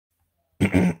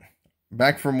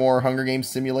Back for more Hunger Games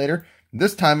Simulator.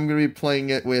 This time I'm going to be playing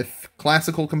it with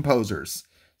classical composers.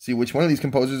 See which one of these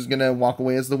composers is going to walk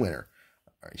away as the winner.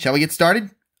 All right, shall we get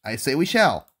started? I say we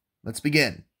shall. Let's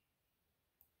begin.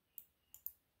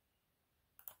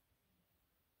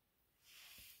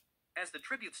 As the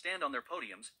tributes stand on their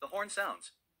podiums, the horn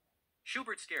sounds.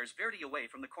 Schubert scares Verdi away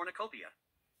from the cornucopia.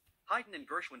 Haydn and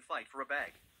Gershwin fight for a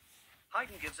bag.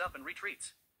 Haydn gives up and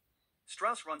retreats.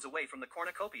 Strauss runs away from the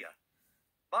cornucopia.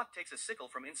 Bach takes a sickle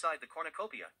from inside the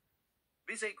cornucopia.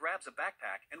 Bizet grabs a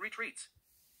backpack and retreats.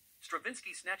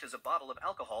 Stravinsky snatches a bottle of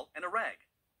alcohol and a rag.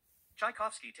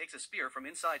 Tchaikovsky takes a spear from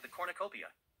inside the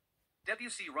cornucopia.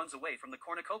 Debussy runs away from the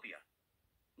cornucopia.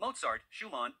 Mozart,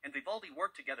 Schumann, and Vivaldi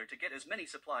work together to get as many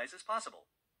supplies as possible.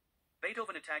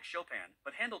 Beethoven attacks Chopin,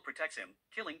 but Handel protects him,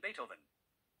 killing Beethoven.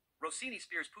 Rossini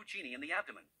spears Puccini in the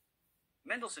abdomen.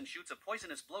 Mendelssohn shoots a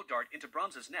poisonous blow dart into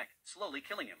Brahms's neck, slowly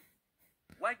killing him.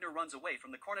 Wagner runs away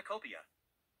from the cornucopia.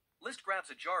 Liszt grabs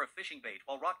a jar of fishing bait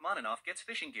while Rachmaninoff gets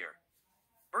fishing gear.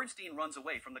 Bernstein runs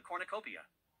away from the cornucopia.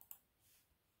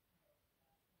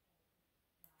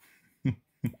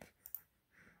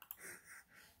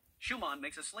 Schumann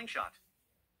makes a slingshot.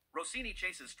 Rossini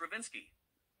chases Stravinsky.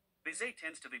 Bizet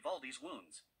tends to Vivaldi's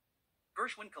wounds.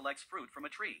 Gershwin collects fruit from a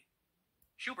tree.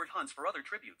 Schubert hunts for other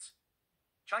tributes.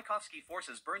 Tchaikovsky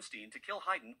forces Bernstein to kill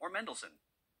Haydn or Mendelssohn.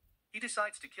 He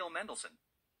decides to kill Mendelssohn.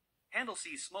 Handel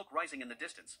sees smoke rising in the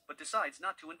distance, but decides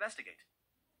not to investigate.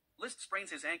 Liszt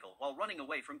sprains his ankle while running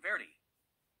away from Verdi.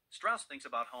 Strauss thinks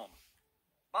about home.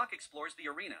 Bach explores the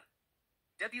arena.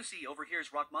 Debussy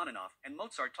overhears Rachmaninoff and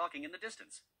Mozart talking in the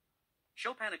distance.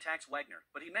 Chopin attacks Wagner,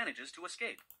 but he manages to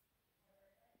escape.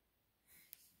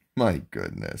 My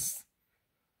goodness.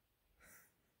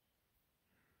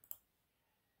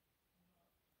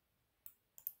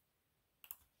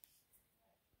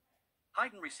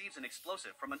 Haydn receives an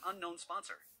explosive from an unknown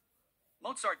sponsor.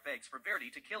 Mozart begs for Verdi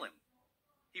to kill him.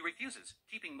 He refuses,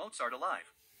 keeping Mozart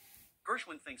alive.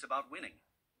 Gershwin thinks about winning.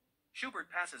 Schubert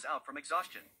passes out from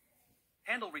exhaustion.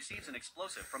 Handel receives an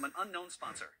explosive from an unknown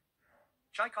sponsor.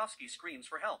 Tchaikovsky screams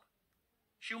for help.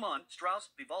 Schumann, Strauss,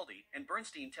 Vivaldi, and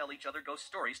Bernstein tell each other ghost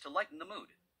stories to lighten the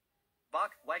mood.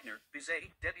 Bach, Wagner,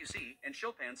 Bizet, Debussy, and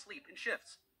Chopin sleep in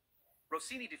shifts.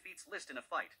 Rossini defeats Liszt in a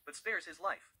fight, but spares his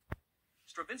life.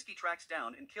 Stravinsky tracks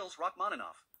down and kills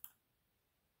Rachmaninoff.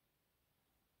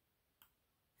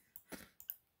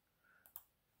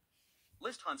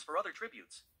 Liszt hunts for other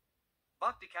tributes.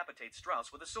 Bach decapitates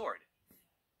Strauss with a sword.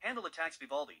 Handel attacks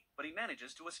Vivaldi, but he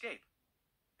manages to escape.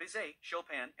 Bizet,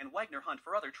 Chopin, and Wagner hunt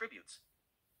for other tributes.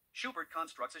 Schubert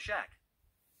constructs a shack.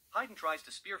 Haydn tries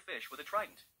to spear fish with a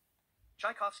trident.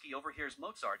 Tchaikovsky overhears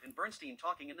Mozart and Bernstein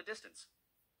talking in the distance.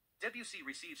 Debussy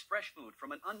receives fresh food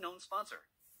from an unknown sponsor.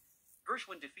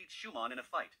 Gershwin defeats Schumann in a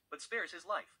fight, but spares his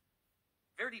life.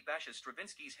 Verdi bashes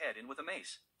Stravinsky's head in with a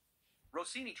mace.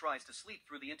 Rossini tries to sleep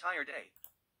through the entire day.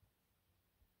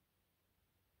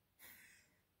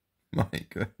 My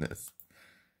goodness.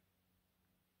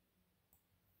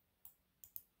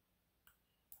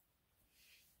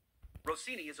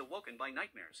 Rossini is awoken by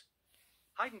nightmares.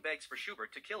 Haydn begs for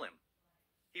Schubert to kill him.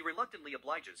 He reluctantly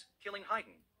obliges, killing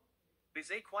Haydn.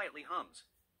 Bizet quietly hums.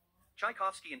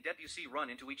 Tchaikovsky and Debussy run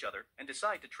into each other and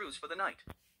decide to truce for the night.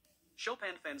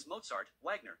 Chopin fends Mozart,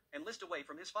 Wagner, and Liszt away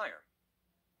from his fire.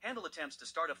 Handel attempts to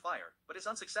start a fire, but is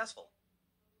unsuccessful.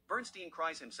 Bernstein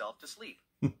cries himself to sleep.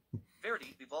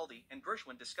 Verdi, Vivaldi, and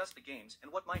Gershwin discuss the games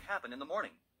and what might happen in the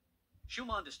morning.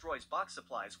 Schumann destroys Bach's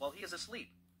supplies while he is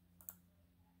asleep.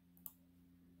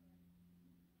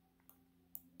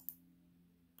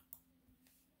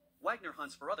 Wagner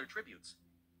hunts for other tributes.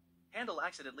 Handel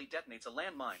accidentally detonates a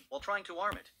landmine while trying to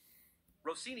arm it.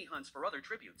 Rossini hunts for other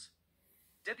tributes.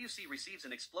 Debussy receives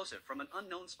an explosive from an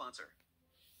unknown sponsor.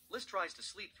 Liszt tries to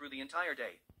sleep through the entire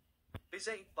day.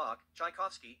 Bizet, Bach,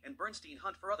 Tchaikovsky, and Bernstein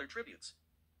hunt for other tributes.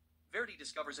 Verdi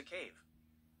discovers a cave.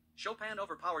 Chopin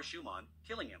overpowers Schumann,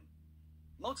 killing him.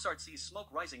 Mozart sees smoke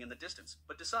rising in the distance,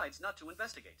 but decides not to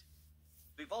investigate.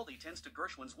 Vivaldi tends to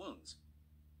Gershwin's wounds.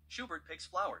 Schubert picks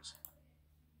flowers.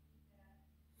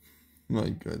 My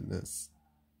goodness.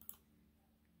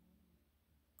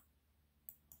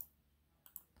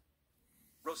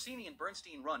 Rossini and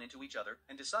Bernstein run into each other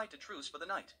and decide to truce for the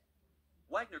night.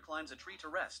 Wagner climbs a tree to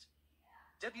rest.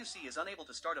 Debussy is unable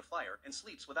to start a fire and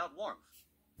sleeps without warmth.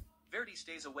 Verdi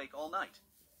stays awake all night.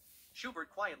 Schubert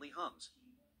quietly hums.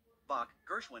 Bach,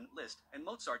 Gershwin, Liszt, and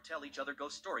Mozart tell each other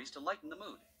ghost stories to lighten the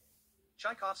mood.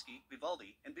 Tchaikovsky,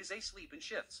 Vivaldi, and Bizet sleep in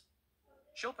shifts.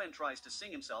 Chopin tries to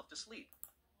sing himself to sleep.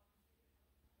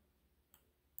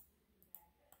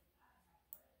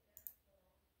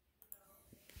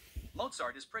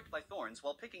 Mozart is pricked by thorns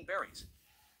while picking berries.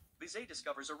 Bizet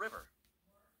discovers a river.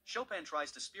 Chopin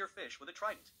tries to spear fish with a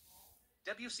trident.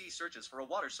 Debussy searches for a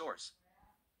water source.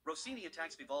 Rossini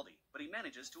attacks Vivaldi, but he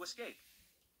manages to escape.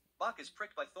 Bach is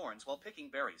pricked by thorns while picking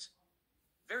berries.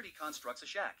 Verdi constructs a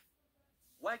shack.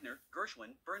 Wagner,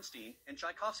 Gershwin, Bernstein, and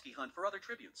Tchaikovsky hunt for other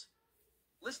tributes.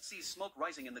 Liszt sees smoke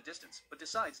rising in the distance, but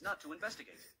decides not to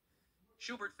investigate.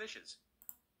 Schubert fishes.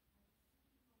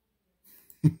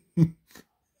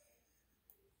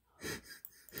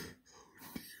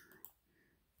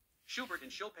 Schubert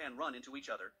and Chopin run into each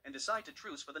other and decide to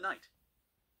truce for the night.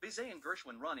 Bizet and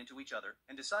Gershwin run into each other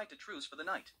and decide to truce for the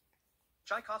night.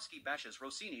 Tchaikovsky bashes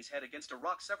Rossini's head against a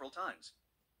rock several times.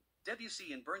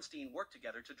 Debussy and Bernstein work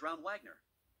together to drown Wagner.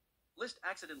 Liszt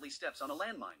accidentally steps on a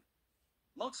landmine.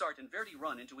 Mozart and Verdi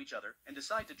run into each other and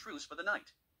decide to truce for the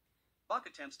night. Bach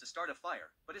attempts to start a fire,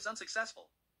 but is unsuccessful.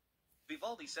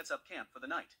 Vivaldi sets up camp for the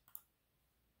night.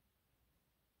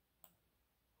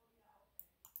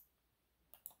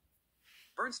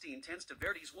 Bernstein tends to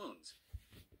Verdi's wounds.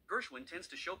 Gershwin tends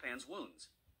to Chopin's wounds.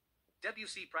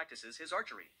 Debussy practices his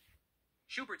archery.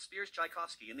 Schubert spears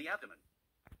Tchaikovsky in the abdomen.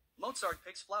 Mozart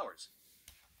picks flowers.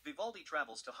 Vivaldi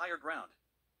travels to higher ground.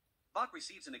 Bach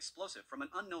receives an explosive from an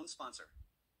unknown sponsor.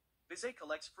 Bizet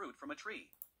collects fruit from a tree.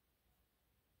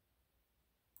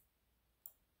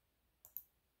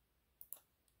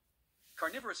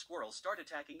 Carnivorous squirrels start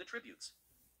attacking the tributes.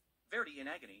 Verdi, in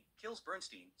agony, kills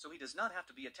Bernstein so he does not have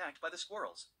to be attacked by the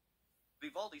squirrels.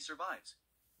 Vivaldi survives.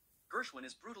 Gershwin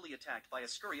is brutally attacked by a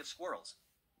scurry of squirrels.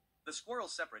 The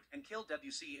squirrels separate and kill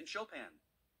Debussy and Chopin.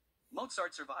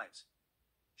 Mozart survives.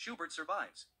 Schubert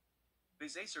survives.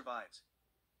 Bizet survives.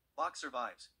 Bach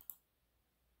survives.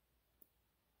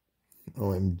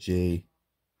 OMG.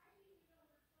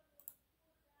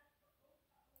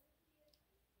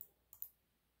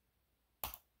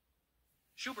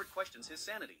 Schubert questions his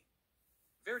sanity.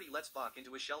 Verdi lets Bach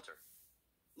into his shelter.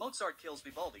 Mozart kills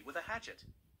Vivaldi with a hatchet.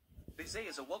 Bizet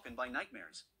is awoken by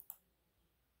nightmares.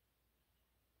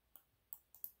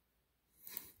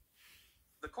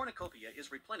 The cornucopia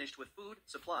is replenished with food,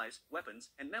 supplies, weapons,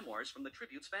 and memoirs from the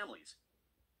tribute's families.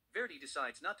 Verdi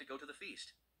decides not to go to the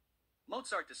feast.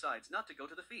 Mozart decides not to go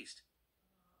to the feast.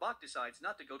 Bach decides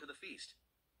not to go to the feast.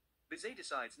 Bizet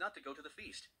decides not to go to the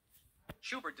feast.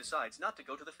 Schubert decides not to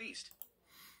go to the feast.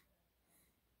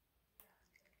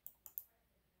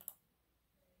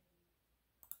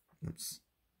 Oops.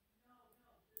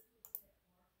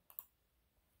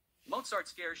 Mozart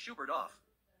scares Schubert off.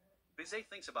 Bizet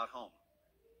thinks about home.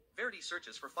 Verdi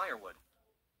searches for firewood.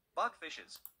 Bach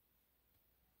fishes.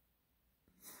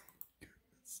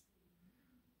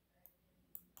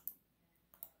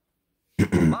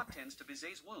 Bach tends to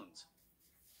Bizet's wounds.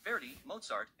 Verdi,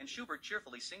 Mozart, and Schubert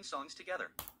cheerfully sing songs together.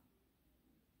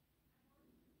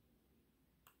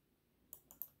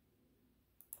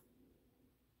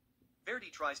 Verdi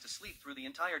tries to sleep through the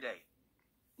entire day.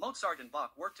 Mozart and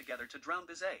Bach work together to drown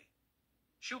Bizet.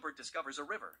 Schubert discovers a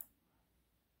river.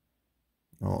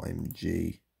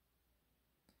 OMG.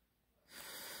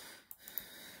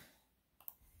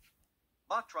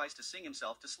 Bach tries to sing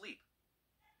himself to sleep.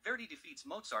 Verdi defeats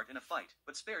Mozart in a fight,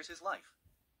 but spares his life.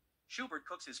 Schubert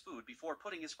cooks his food before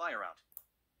putting his fire out.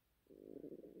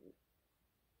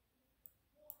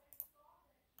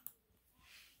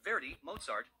 Verdi,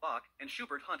 Mozart, Bach, and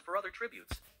Schubert hunt for other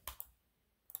tributes.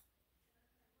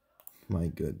 My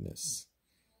goodness.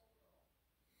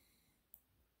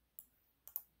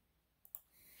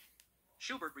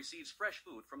 Schubert receives fresh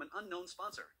food from an unknown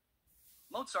sponsor.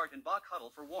 Mozart and Bach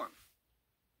huddle for warmth.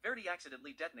 Verdi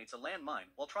accidentally detonates a landmine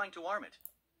while trying to arm it.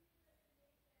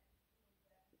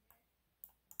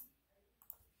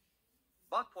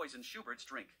 Bach poisons Schubert's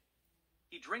drink.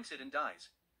 He drinks it and dies.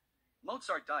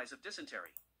 Mozart dies of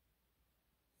dysentery.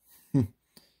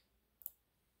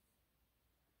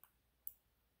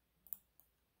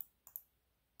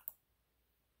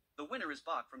 The winner is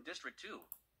Bach from District 2.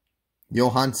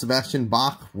 Johann Sebastian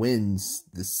Bach wins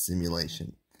this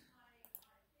simulation.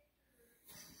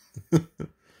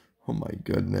 Oh my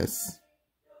goodness.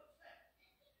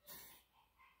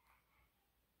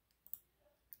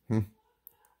 I'll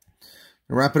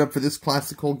wrap it up for this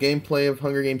classical gameplay of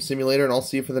Hunger Games Simulator, and I'll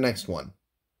see you for the next one.